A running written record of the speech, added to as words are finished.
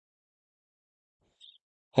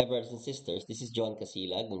Hi, brothers and sisters. This is John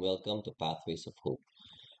Casilag, and welcome to Pathways of Hope.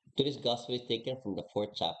 Today's gospel is taken from the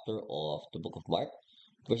fourth chapter of the book of Mark,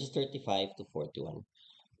 verses 35 to 41,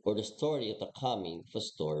 or the story of the calming of a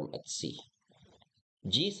storm at sea.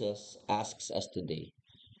 Jesus asks us today,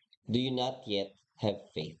 do you not yet have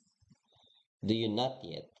faith? Do you not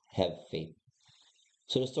yet have faith?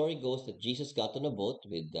 So the story goes that Jesus got on a boat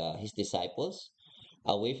with his disciples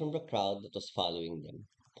away from the crowd that was following them.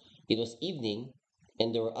 It was evening,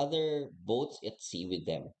 and there were other boats at sea with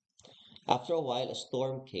them. After a while, a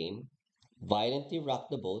storm came, violently rocked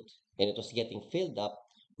the boat, and it was getting filled up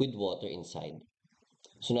with water inside.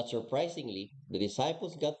 So, not surprisingly, the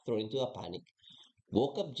disciples got thrown into a panic,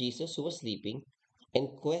 woke up Jesus, who was sleeping,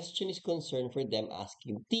 and questioned his concern for them,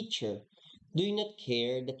 asking, Teacher, do you not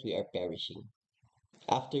care that we are perishing?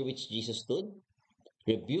 After which Jesus stood,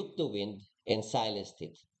 rebuked the wind, and silenced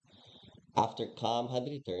it. After calm had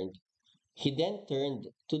returned, he then turned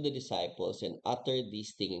to the disciples and uttered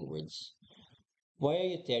these stinging words: Why are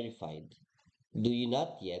you terrified? Do you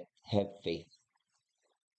not yet have faith?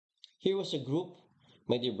 Here was a group,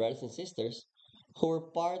 my dear brothers and sisters, who were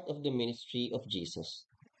part of the ministry of Jesus.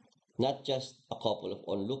 Not just a couple of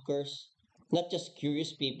onlookers, not just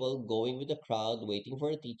curious people going with the crowd waiting for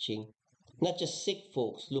a teaching, not just sick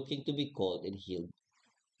folks looking to be called and healed.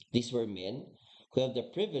 These were men who have the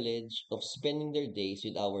privilege of spending their days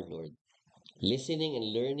with our Lord, listening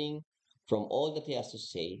and learning from all that He has to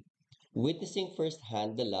say, witnessing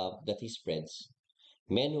firsthand the love that He spreads.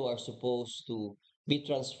 Men who are supposed to be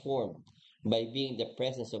transformed by being the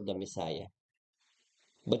presence of the Messiah.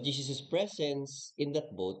 But Jesus' presence in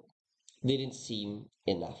that boat didn't seem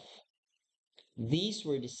enough. These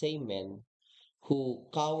were the same men who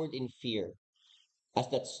cowered in fear as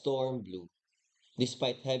that storm blew,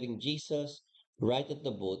 despite having Jesus right at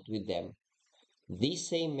the boat with them. These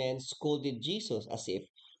same men scolded Jesus as if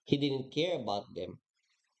he didn't care about them,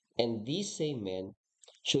 and these same men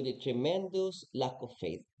showed a tremendous lack of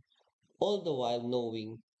faith, all the while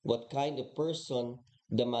knowing what kind of person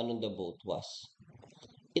the man on the boat was.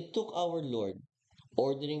 It took our Lord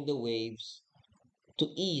ordering the waves to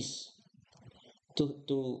ease,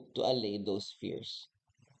 to allay those fears.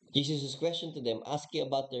 Jesus' question to them, asking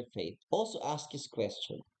about their faith, also asked his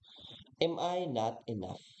question: Am I not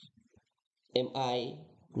enough? Am I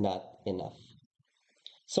not enough?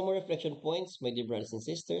 Some more reflection points, my dear brothers and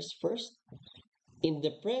sisters. First, in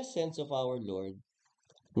the presence of our Lord,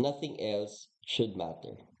 nothing else should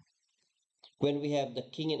matter. When we have the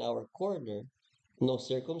King in our corner, no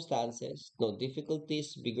circumstances, no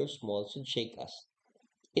difficulties, big or small, should shake us.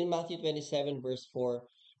 In Matthew 27, verse 4,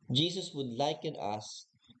 Jesus would liken us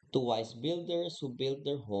to wise builders who build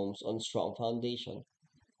their homes on strong foundation.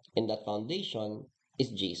 And that foundation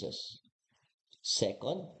is Jesus.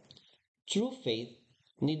 Second, true faith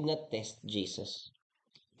need not test Jesus.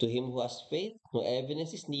 To him who has faith, no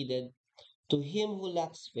evidence is needed. To him who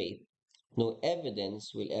lacks faith, no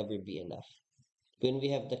evidence will ever be enough. When we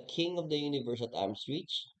have the King of the universe at arm's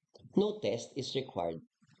reach, no test is required,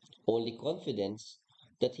 only confidence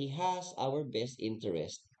that He has our best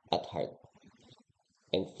interest at heart.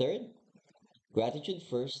 And third, gratitude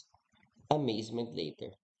first, amazement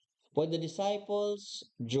later. While the disciples'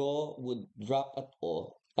 jaw would drop at awe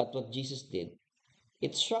at what Jesus did,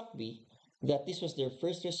 it struck me that this was their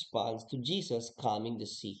first response to Jesus calming the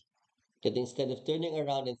sea. That instead of turning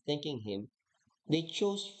around and thanking Him, they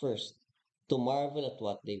chose first to marvel at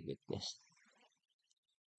what they witnessed.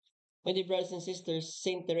 My dear brothers and sisters,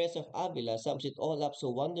 Saint Teresa of Avila sums it all up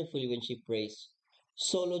so wonderfully when she prays,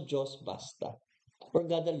 Solo Dios Basta, or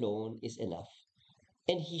God alone is enough.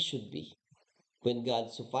 And He should be. When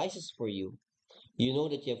God suffices for you, you know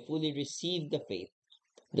that you have fully received the faith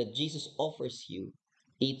that Jesus offers you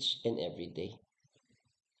each and every day.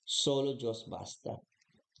 Solo Dios Basta.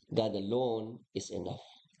 God alone is enough.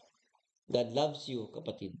 God loves you,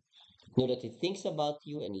 kapatid. Know that He thinks about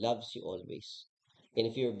you and loves you always. And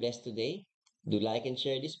if you're blessed today, do like and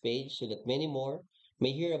share this page so that many more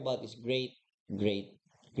may hear about this great, great,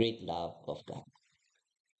 great love of God.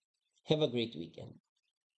 Have a great weekend.